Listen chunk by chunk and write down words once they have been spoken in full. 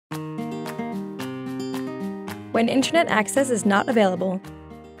when internet access is not available.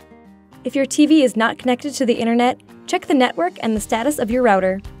 If your TV is not connected to the internet, check the network and the status of your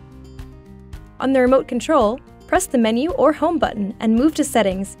router. On the remote control, press the menu or home button and move to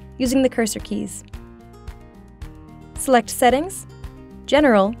Settings using the cursor keys. Select Settings,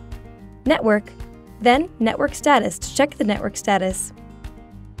 General, Network, then Network Status to check the network status.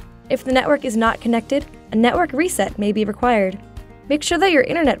 If the network is not connected, a network reset may be required. Make sure that your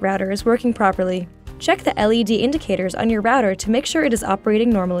internet router is working properly. Check the LED indicators on your router to make sure it is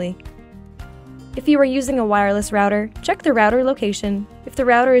operating normally. If you are using a wireless router, check the router location. If the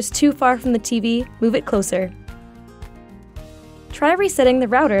router is too far from the TV, move it closer. Try resetting the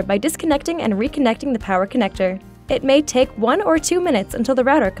router by disconnecting and reconnecting the power connector. It may take 1 or 2 minutes until the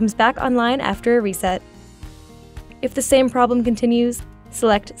router comes back online after a reset. If the same problem continues,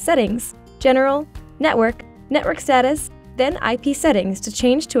 select Settings, General, Network, Network Status, then IP Settings to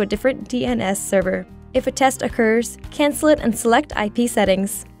change to a different DNS server. If a test occurs, cancel it and select IP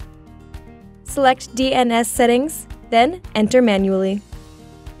Settings. Select DNS Settings, then enter manually.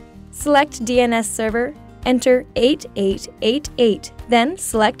 Select DNS Server, enter 8888, then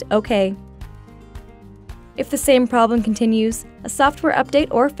select OK. If the same problem continues, a software update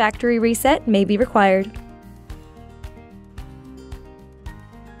or factory reset may be required.